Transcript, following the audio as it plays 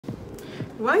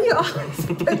Why you always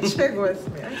pitching with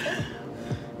me?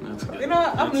 That's good. You know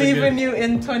what? I'm leaving you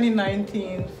in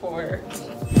 2019 for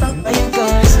Some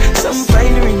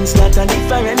find rings that are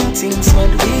different things, but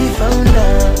we found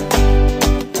love.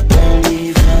 And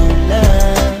we found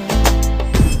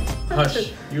love.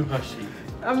 Hush, you hushy.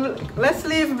 Let's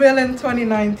leave Bill in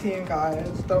 2019, guys.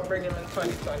 Don't bring him in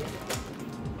 2020.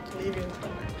 Leave him in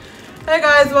 2019. Hey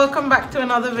guys, welcome back to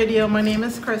another video. My name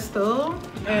is Crystal,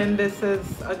 and this is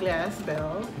Ugly Ass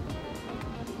Bill.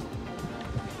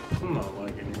 I'm not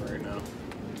liking you right now.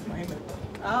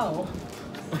 Ow.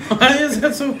 Why is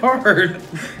that so hard?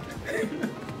 It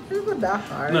wasn't that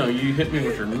hard. No, you hit me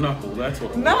with your knuckle. That's what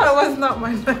it was. No, it was not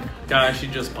my knuckle. Guys, she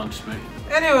just punched me.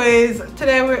 Anyways,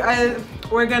 today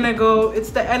we're gonna go. It's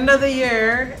the end of the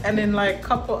year, and in like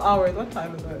couple hours. What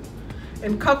time is it?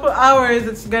 In couple hours,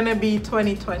 it's gonna be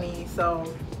 2020. So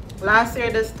last year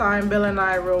this time, Bill and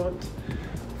I wrote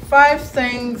 5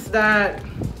 things that.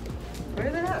 Where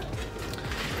is it at?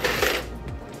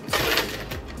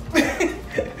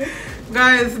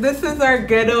 Guys, this is our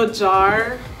ghetto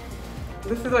jar.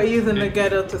 This is what you use in the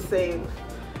ghetto to save.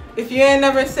 If you ain't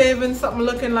never saving something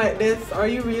looking like this, are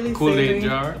you really Kool-Aid saving?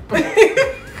 jar.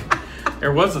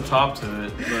 There was a top to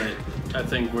it, but I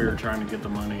think we were trying to get the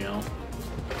money out.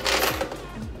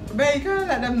 Babe, you gotta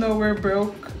let them know we're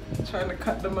broke. Trying to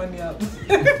cut the money out.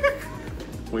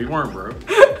 We weren't broke.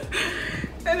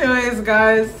 Anyways,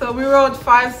 guys, so we wrote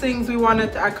 5 things we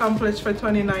wanted to accomplish for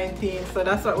 2019. So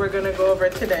that's what we're gonna go over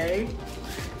today.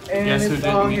 And Guess who it's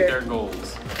all didn't meet here. their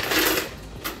goals?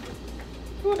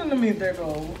 Who didn't meet their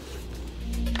goals?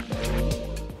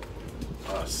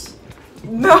 Us.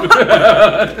 No.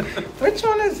 Which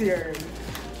one is yours?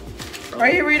 Are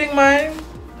you reading mine?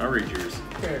 I'll read yours.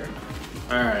 Here.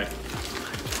 Alright.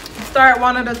 Start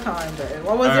one at a time, babe.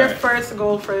 What was your Alright. first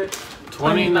goal for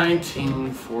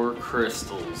 2019 for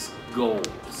Crystal's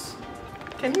goals.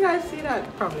 Can you guys see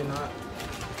that? Probably not.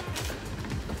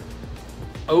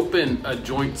 Open a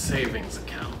joint savings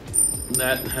account.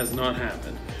 That has not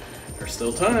happened. There's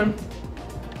still time.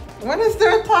 When is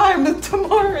there time?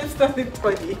 Tomorrow is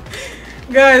 2020.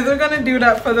 Guys, we're gonna do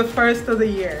that for the first of the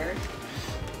year.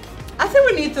 I think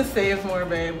we need to save more,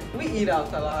 babe. We eat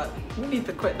out a lot. We need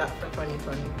to quit that for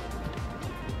 2020.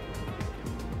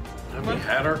 Have we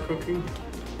had our cooking?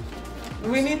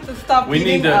 We need to stop We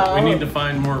eating need to out. we need to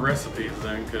find more recipes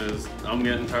then, because I'm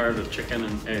getting tired of chicken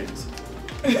and eggs.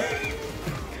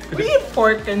 We eat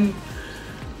pork and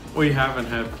We haven't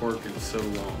had pork in so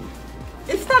long.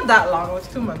 it's not that long. It was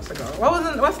 2 months ago.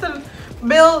 What's the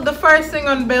Bill? The first thing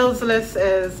on Bill's list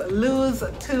is lose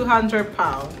 200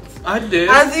 pounds. I did.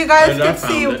 As you guys and I can found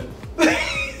see,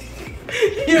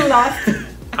 you lost.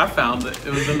 I found it.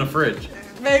 It was in the fridge.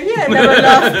 Maybe I never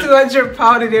lost 200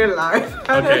 pounds in your life.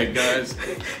 Okay, guys.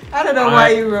 I don't know why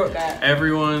you wrote that.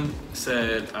 Everyone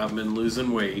said I've been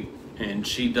losing weight, and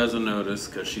she doesn't notice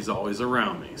because she's always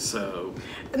around me. So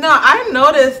No, I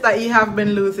noticed that you have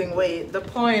been losing weight. The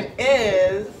point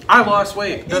is, I lost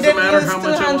weight. you Doesn't didn't matter lose how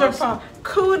much I 200 lost. pounds.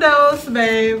 Kudos,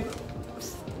 babe.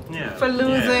 Yeah. for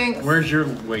losing- Yeah. Where's your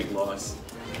weight loss?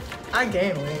 I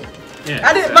gained weight. Yeah.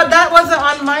 I didn't, but that wasn't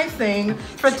on my thing.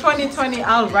 For 2020,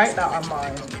 I'll write that on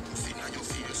mine.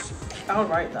 I'll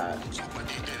write that.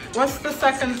 What's the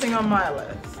second thing on my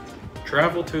list?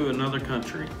 Travel to another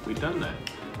country. We done that.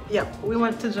 Yep, we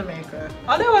went to Jamaica.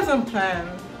 Oh, that wasn't planned,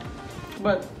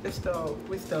 but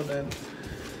we still did.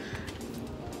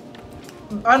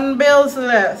 On Bill's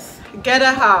list, get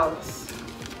a house.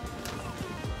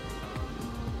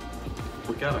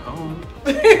 We got a home.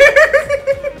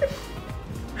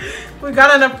 We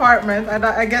got an apartment.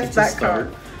 I guess It's a that start.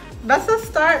 counts. That's a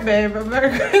start, babe.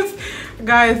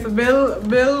 Guys,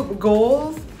 Bill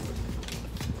goals.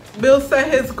 Bill set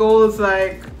his goals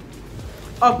like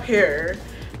up here.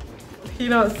 He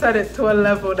don't set it to a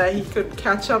level that he could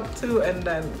catch up to, and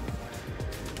then.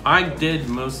 I did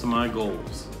most of my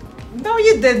goals. No,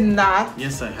 you did not.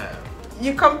 Yes, I have.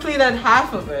 You completed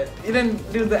half of it. You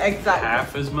didn't do the exact.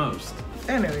 Half is most.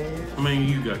 Anyways, I mean,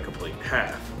 you got complete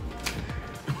half.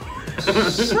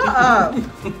 shut up.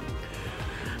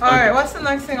 All right, what's the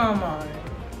next thing on mine?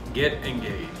 Get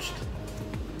engaged.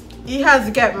 He has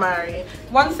get married.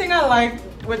 One thing I like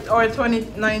with our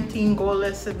 2019 goal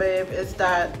list, babe, is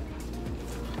that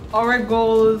our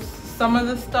goals, some of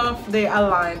the stuff, they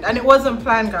aligned. And it wasn't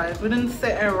planned, guys. We didn't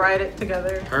sit and write it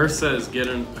together. Her says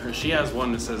she has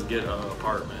one that says get an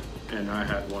apartment, and I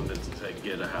had one that said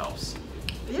get a house.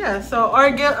 Yeah, so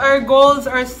our goals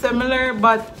are similar,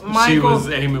 but She goals,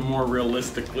 was aiming more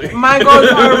realistically. my goals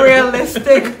are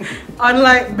realistic,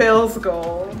 unlike Bill's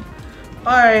goal.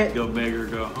 All right. Go big or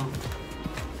go home.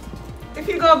 If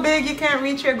you go big, you can't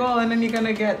reach your goal, and then you're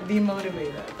gonna get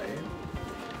demotivated. Right?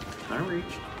 I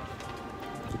reached.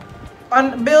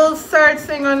 On Bill's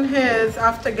searching on his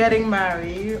after getting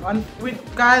married.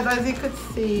 Guys, as you could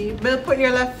see, Bill, put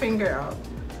your left finger out.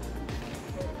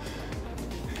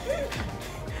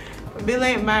 Bill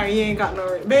ain't married, he ain't got no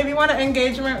ring. Babe, you want an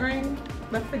engagement ring?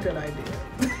 That's a good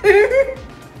idea.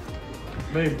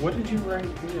 Babe, what did you write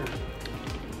here?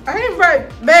 I ain't right.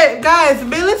 Babe, guys,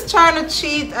 Bill is trying to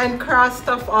cheat and cross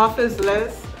stuff off his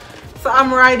list. So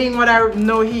I'm writing what I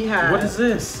know he has. What is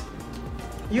this?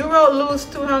 You wrote lose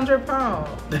 200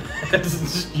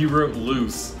 pounds. You wrote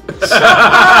loose. Shut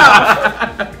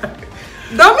up.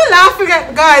 Don't be laughing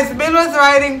at guys. Bill was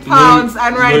writing pounds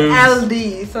and writing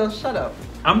LD, so shut up.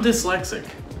 I'm dyslexic.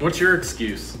 What's your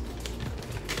excuse?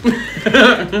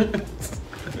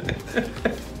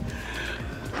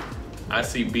 I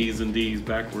see B's and D's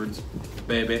backwards,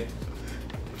 baby.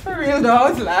 For real though, I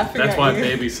was laughing That's at why you.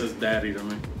 baby says daddy to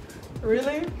me.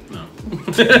 Really? No.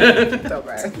 So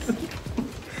bad.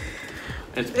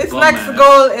 His bum next ass.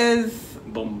 goal is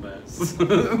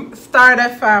Bombas. start a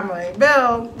family.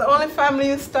 Bill, the only family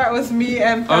you start was me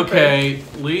and Pepper. Okay,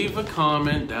 leave a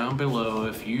comment down below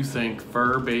if you think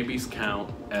fur babies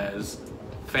count as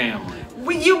family.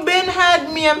 You been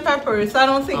had me and Pepper, so I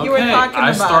don't think you were talking about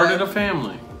I started it. a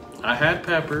family. I had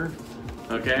Pepper.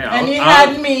 Okay, And you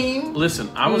had me. Listen,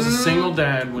 I was a single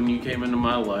dad when you came into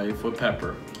my life with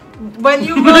Pepper. When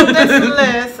you wrote this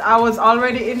list, I was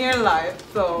already in your life,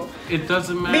 so It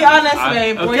doesn't matter. be honest,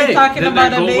 babe. Were you talking then about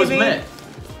that a goal baby? was met.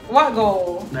 What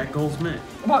goal? That goal's met.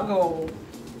 What goal?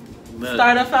 The-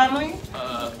 Start a family?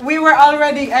 We were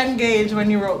already engaged when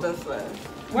you wrote this list.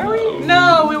 Were we?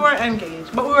 No, we weren't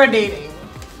engaged, but we were dating.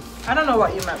 I don't know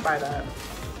what you meant by that.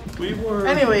 We were.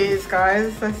 Anyways,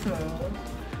 guys, let's move.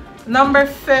 Number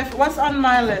 5. What's on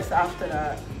my list after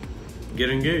that?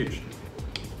 Get engaged.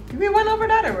 We went over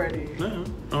that already. No.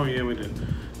 Oh yeah, we did.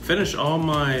 Finish all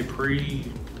my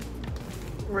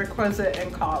Requisite in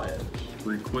college.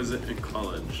 requisite in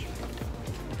college.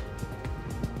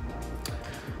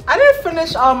 I didn't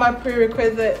finish all my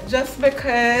prerequisite just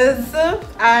because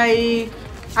I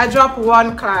dropped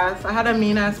one class. I had a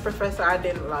mean ass professor I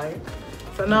didn't like,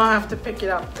 so now I have to pick it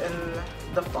up in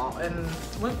the fall. And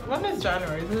when is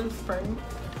January? Is it spring?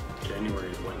 January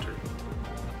is winter.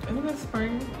 Isn't it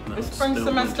spring? No, it's it's spring still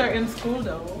semester winter. in school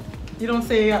though. You don't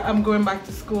say I'm going back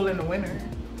to school in the winter.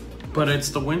 But it's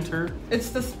the winter. It's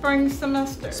the spring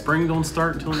semester. Spring don't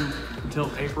start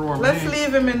until April or Let's May.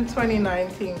 leave him in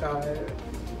 2019, guys.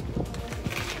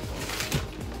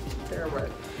 There, right.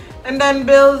 And then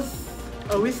Bill's,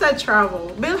 we said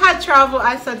travel. Bill had travel,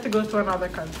 I said to go to another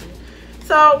country.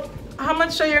 So, how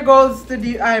much of your goals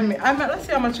did I met? Let's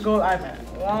see how much goal I met.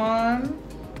 1,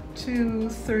 2,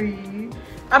 3.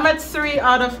 I met 3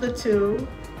 out of the 2.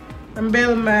 And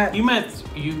Bill met.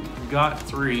 You got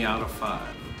 3 out of 5.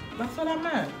 That's what I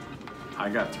meant. I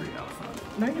got 3 out of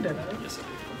 5. No, you didn't. Yes,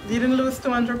 I You didn't lose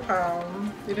 200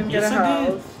 pounds. You didn't get Yes, a I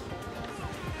did. house.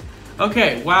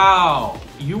 Okay, wow.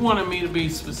 You wanted me to be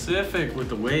specific with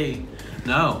the weight.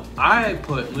 No, I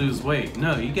put lose weight.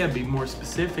 No, you gotta be more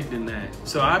specific than that.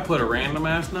 So I put a random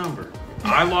ass number.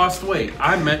 I lost weight.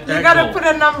 I met that You gotta goal. put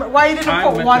a number. Why you didn't I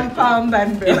put met 1 that goal. pound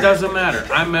then, Bill? It doesn't matter.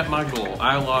 I met my goal.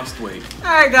 I lost weight.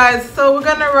 Alright guys, so we're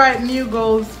gonna write new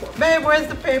goals. Babe, where's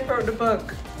the paper of the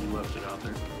book? You left it out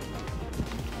there.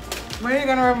 Where are you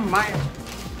gonna remind me?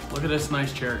 Look at this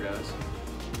nice chair, guys.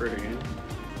 Pretty, ain't it?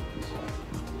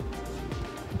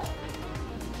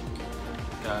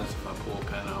 Guys, if I pull a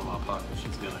pen out of my pocket,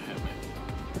 she's gonna hit me.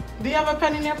 Do you have a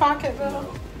pen in your pocket, Bill?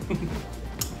 No.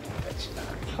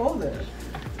 Hold it.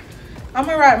 I'm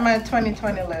gonna write my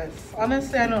 2020 list.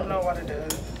 Honestly, I don't know what it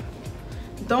is.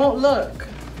 Don't look.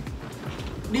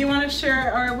 Do you want to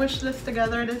share our wish list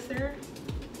together this year?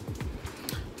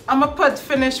 I'm gonna put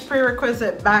finished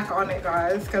prerequisite back on it,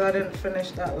 guys, because I didn't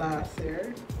finish that last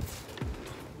year.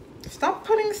 Stop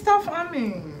putting stuff on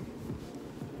me.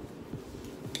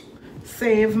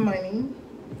 Save money.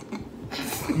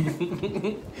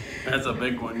 That's a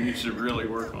big one you should really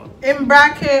work on. In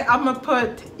bracket, I'm gonna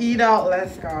put eat out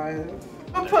less, guys.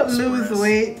 I'm gonna put lose Stress.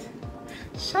 weight.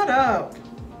 Shut up.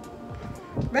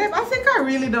 Babe, I think I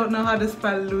really don't know how to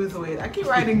spell lose weight. I keep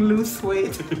writing lose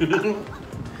weight.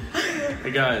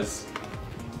 Hey guys.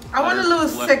 I want to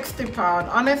lose 60 pounds.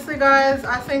 Honestly, guys,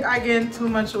 I think I gained too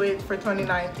much weight for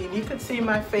 2019. You could see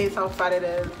my face how fat it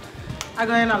is. I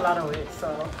gained a lot of weight,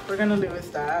 so we're gonna lose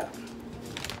that.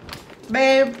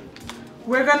 Babe,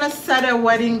 we're gonna set a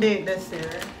wedding date this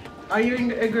year. Are you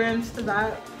in agreement to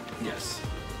that? Yes.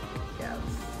 Yes.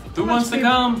 Who wants to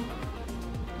come?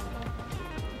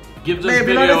 Give this Baby,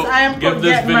 video, notice I am give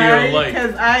this get video married a like.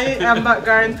 because I am not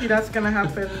guaranteed that's gonna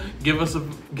happen. Give us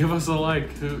a like.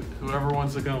 Whoever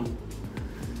wants to come.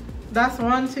 That's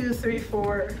 1, 2, 3,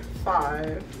 4,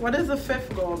 5. What is the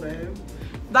 5th goal, babe?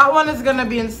 That one is gonna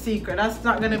be in secret. That's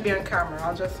not gonna be on camera.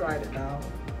 I'll just write it down.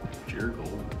 It's your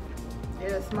goal. Yeah,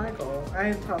 it's my goal. I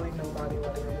ain't telling nobody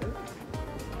what it is.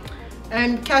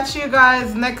 And catch you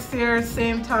guys next year,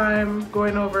 same time,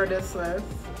 going over this list.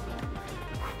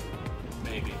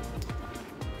 Maybe.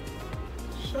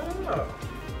 Shut up.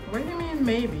 What do you mean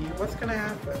maybe? What's gonna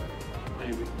happen?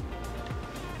 Maybe.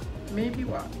 Maybe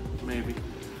what? Maybe.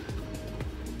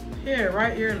 Here,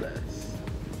 write your list.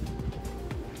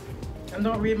 And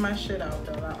don't read my shit out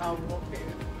though. I'll whoop you.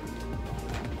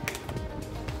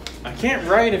 I can't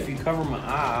write if you cover my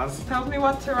eyes. Tell me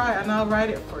what to write and I'll write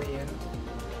it for you.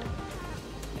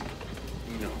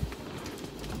 No.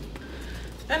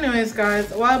 Anyways,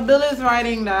 guys, while Bill is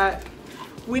writing that,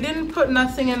 we didn't put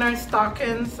nothing in our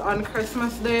stockings on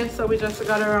Christmas Day, so we just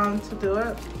got around to do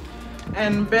it.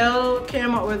 And Bill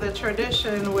came up with a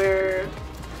tradition where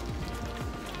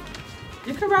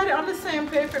you can write it on the same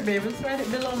paper, babe. Let's write it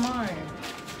below mine.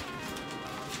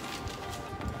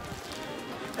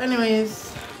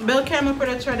 Anyways, Bill came up with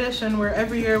a tradition where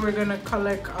every year we're gonna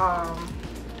collect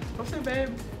what's it, babe?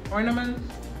 Ornaments?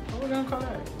 What we're gonna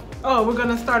collect? Oh, we're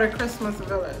gonna start a Christmas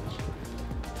village.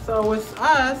 So with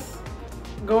us,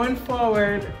 going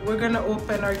forward, we're gonna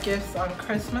open our gifts on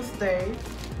Christmas Day,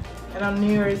 and on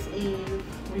New Year's Eve,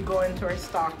 we go into our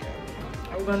stocking.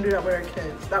 And we're gonna do that with our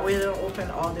kids. That way they don't open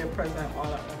all their presents all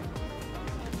at once.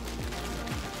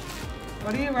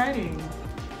 What are you writing?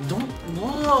 Don't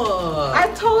look.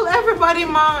 I told everybody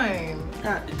mine.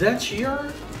 That's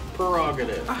your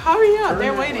prerogative. Hurry up,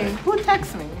 they're Turn that waiting. way. Who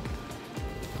texts me?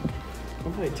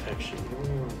 Nobody text you. What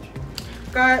do you want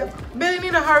you? Guys, Billy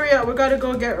need to hurry up. We gotta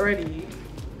go get ready.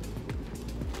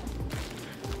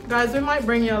 Guys, we might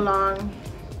bring you along.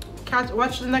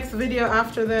 Watch the next video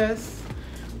after this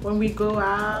when we go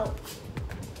out.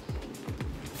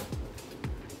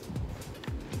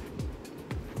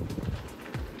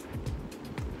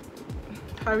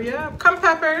 Hurry up. Come,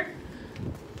 Pepper.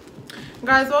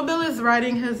 Guys, while Bill is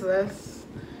writing his list.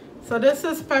 So this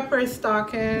is Pepper's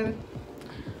stocking.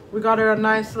 We got her a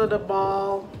nice little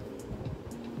ball.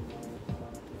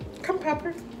 Come,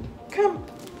 Pepper. Come.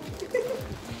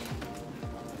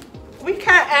 We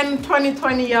can't end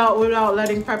 2020 out without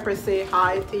letting Pepper say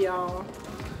hi to y'all.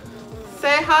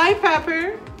 Say hi,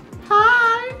 Pepper.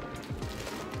 Hi.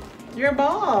 Your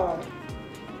ball.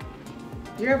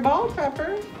 Your ball,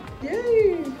 Pepper.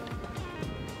 Yay.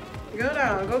 Go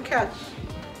down. Go catch.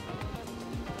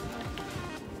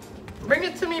 Bring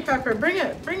it to me, Pepper. Bring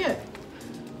it. Bring it.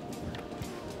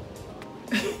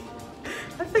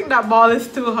 I think that ball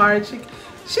is too hard.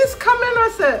 She's coming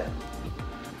with it.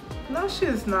 No,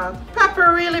 she's not.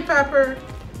 Pepper, really, Pepper?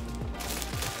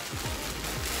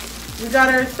 We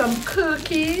got her some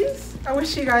cookies. I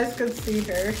wish you guys could see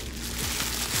her.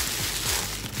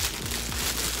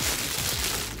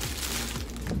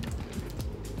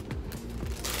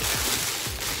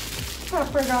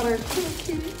 Pepper got her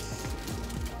cookies.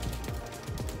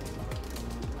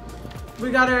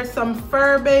 We got her some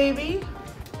fur baby.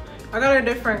 I got her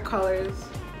different colors.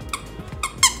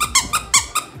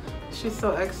 She's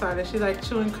so excited. She's like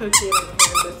chewing cookie and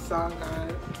hearing this song,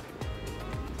 guys.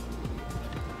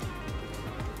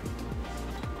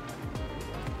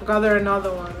 I got her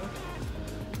another one.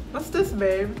 What's this,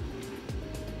 babe?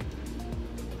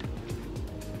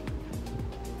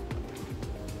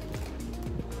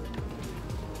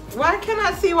 Why can't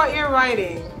I see what you're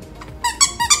writing?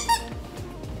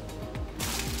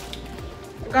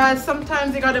 Guys,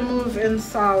 sometimes you gotta move in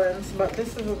silence, but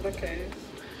this isn't the case.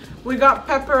 We got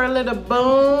Pepper a little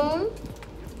bone.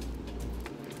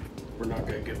 We're not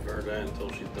gonna give her that until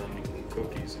she's done eating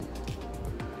cookies.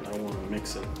 I want to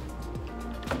mix it.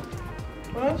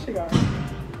 What else you got?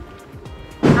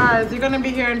 Guys, you're gonna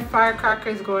be hearing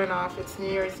firecrackers going off. It's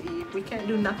New Year's Eve. We can't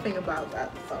do nothing about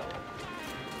that, so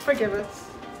forgive us.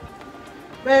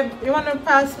 Babe, you wanna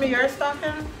pass me your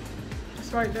stocking?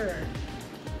 It's right there.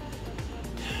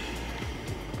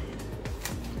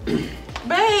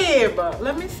 Babe,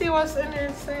 let me see what's in your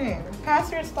thing.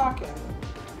 Pass your stocking.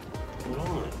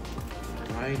 What?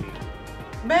 Writing.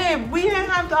 Babe, we didn't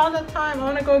have all the time. I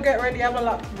want to go get ready. I have a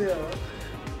lot to do.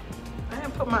 I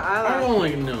didn't put my I eyelash.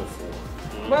 only know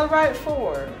 4. Well, write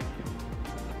 4.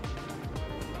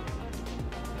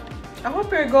 I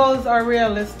hope your goals are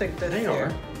realistic this They year.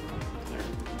 are.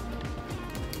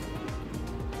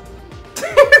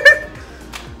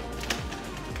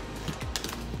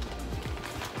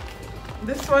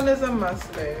 This one is a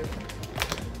must, babe.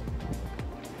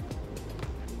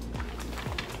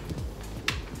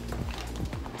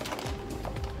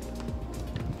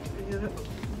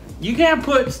 You can't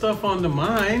put stuff onto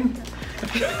mine.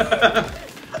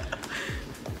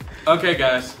 Okay,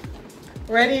 guys.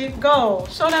 Ready? Go.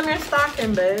 Show them your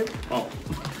stocking, babe. Oh.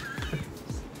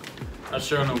 I'll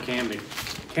show them candy.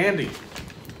 Candy.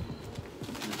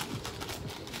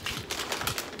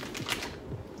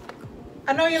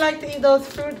 I know you like to eat those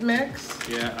fruit mix.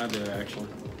 Yeah, I do actually.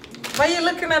 Why are you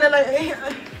looking at it like...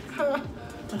 What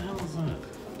the hell is that?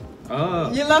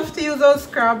 Oh. You love to use those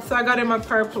scrubs, so I got him a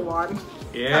purple one.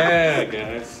 Yeah,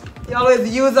 guys. You always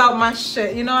use out my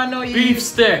shit. You know I know you... Beef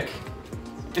stick.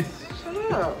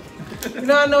 Shut up. You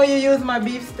know I know you use my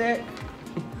beef stick.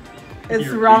 It's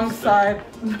Your wrong beef stick. side.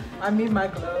 I mean my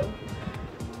glove.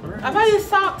 Right. I buy you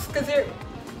socks because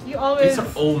you always... These are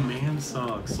old man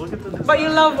socks. Look at the design, But you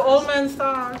love guys. old man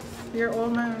socks. You're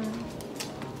old man.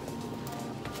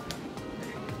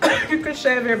 You could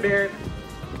shave your beard.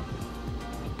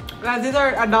 Guys, these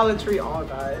are idolatry all,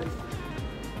 guys.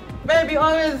 Babe, you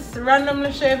always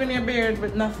randomly shaving your beard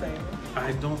with nothing.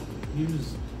 I don't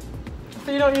use...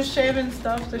 So you don't use shaving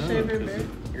stuff to No, shave your 'cause beard? it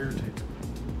irritates.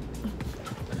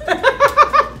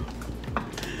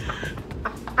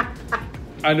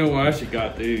 I know why she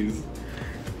got these.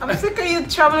 I'm sick of you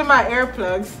troubling my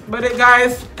earplugs. But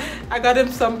guys, I got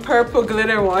him some purple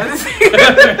glitter ones.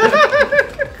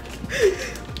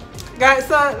 Guys,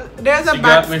 so there's a She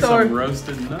got me some backstory.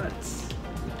 roasted nuts.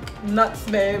 Nuts,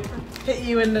 babe. Hit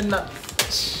you in the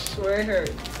nuts. Where it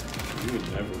hurts. You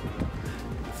would never.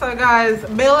 So guys,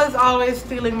 Bill is always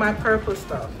stealing my purple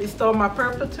stuff. He stole my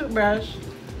purple toothbrush.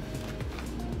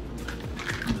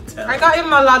 I got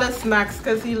him a lot of snacks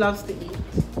because he loves to eat.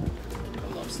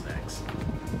 I love snacks.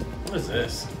 What is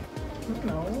this?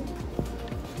 No.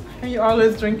 And you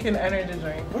always drinking energy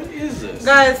drink. What is this?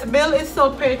 Guys, Bill is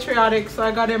so patriotic, so I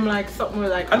got him like something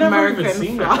with like I never American even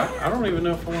seen flag. it. I don't even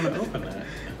know if I want to open that.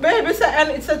 Babe,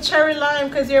 it's a cherry lime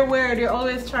because you're weird. You're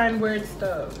always trying weird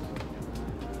stuff.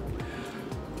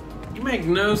 You make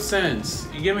no sense.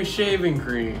 You give me shaving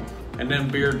cream and then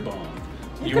beard balm.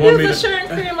 You could use the shaving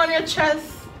cream on your chest.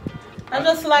 I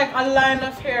just like a line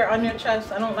of hair on your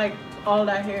chest. I don't like all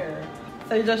that hair.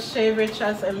 So you just shave your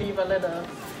chest and leave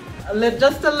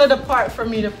just a little part for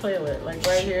me to play with, like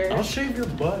right here. I'll shave your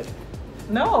butt.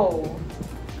 No.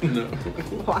 No.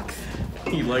 Wax.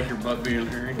 You like your butt being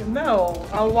hairy? No,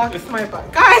 I'll wax my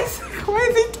butt. Guys, why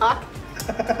is he talking?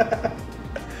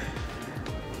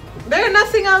 There's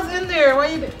nothing else in there.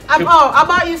 What you? I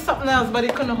bought you something else, but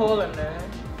it couldn't hold in there.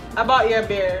 I bought you a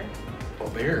beer. A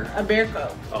bear? A beer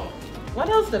cup. Oh. What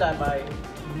else did I buy you?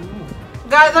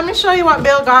 Guys, let me show you what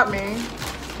Bill got me.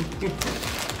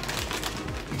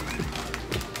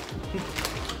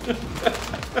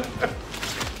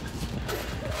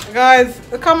 Guys,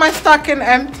 look at my stocking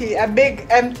empty. A big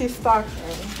empty stocking.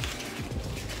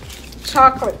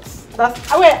 Chocolates.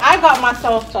 Wait, I got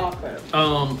myself chocolate.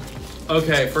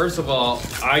 Okay, first of all,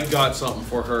 I got something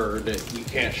for her that you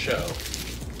can't show.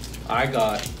 I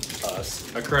got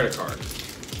us a credit card.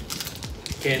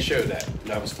 Can't show that.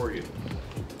 That was for you.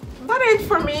 That ain't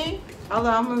for me.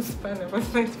 Although I'm gonna spend it, but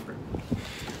thanks for me.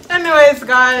 Anyways,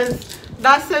 guys,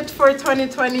 that's it for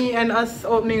 2020 and us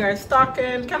opening our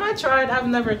stocking. Can I try it? I've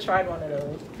never tried one of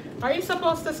those. Are you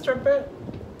supposed to strip it?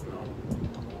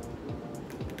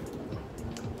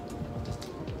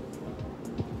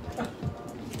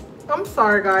 I'm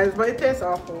sorry, guys, but it tastes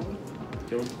awful.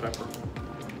 Give us pepper.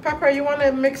 Pepper, you want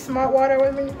to mix smart water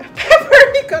with me? Pepper,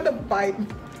 you got to bite.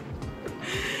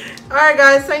 All right,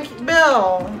 guys, thank you.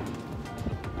 Bill.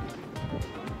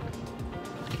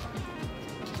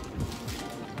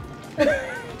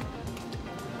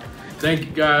 Thank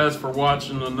you guys for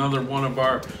watching another one of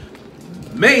our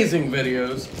amazing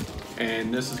videos.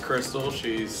 And this is Crystal.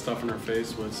 She's stuffing her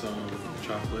face with some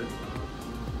chocolate.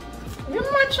 Give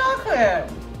me my chocolate.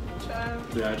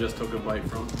 Yeah, I just took a bite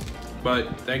from.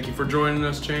 But thank you for joining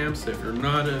us, champs. If you're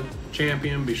not a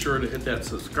champion, be sure to hit that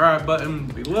subscribe button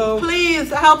below. Please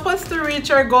help us to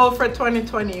reach our goal for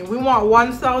 2020. We want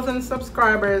 1,000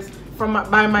 subscribers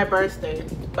by my birthday,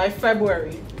 by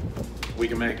February. We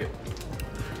can make it.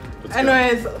 Let's go.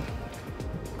 Anyways,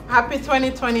 happy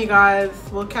 2020, guys.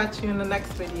 We'll catch you in the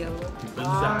next video.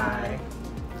 Bye.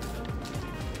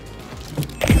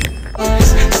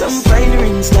 Some fine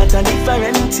rings, not a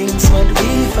different things, what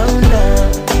we found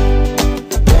out.